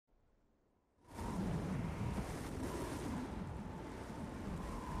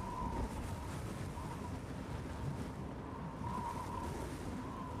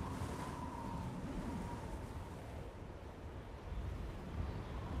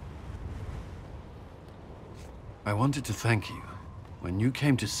I wanted to thank you. When you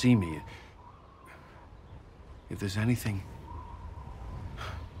came to see me, if there's anything...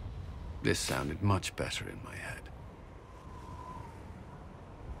 This sounded much better in my head.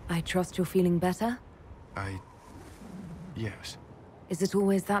 I trust you're feeling better? Yes. Is it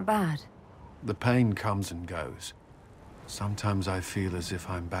always that bad? The pain comes and goes. Sometimes I feel as if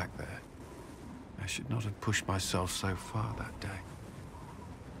I'm back there. I should not have pushed myself so far that day.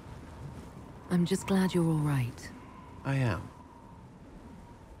 I'm just glad you're all right. I am.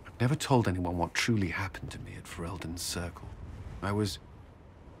 I've never told anyone what truly happened to me at Ferelden's Circle. I was...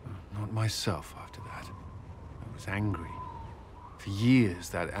 not myself after that. I was angry. For years,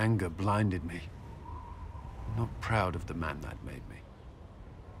 that anger blinded me. I'm not proud of the man that made me.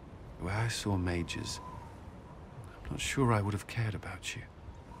 The way I saw mages, I'm not sure I would have cared about you.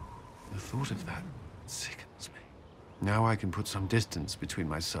 The thought of that sickens me. Now I can put some distance between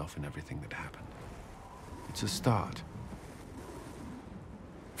myself and everything that happened. It's a start.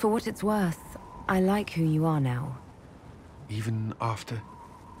 For what it's worth, I like who you are now. Even after...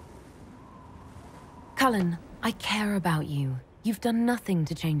 Cullen, I care about you. You've done nothing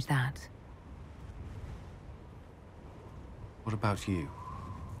to change that. What about you?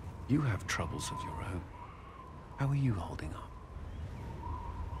 You have troubles of your own. How are you holding up?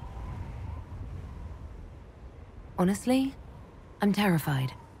 Honestly, I'm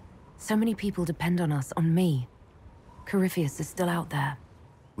terrified. So many people depend on us, on me. Corypheus is still out there.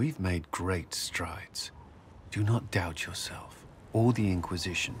 We've made great strides. Do not doubt yourself, or the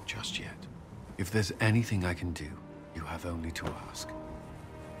Inquisition just yet. If there's anything I can do, you have only to ask.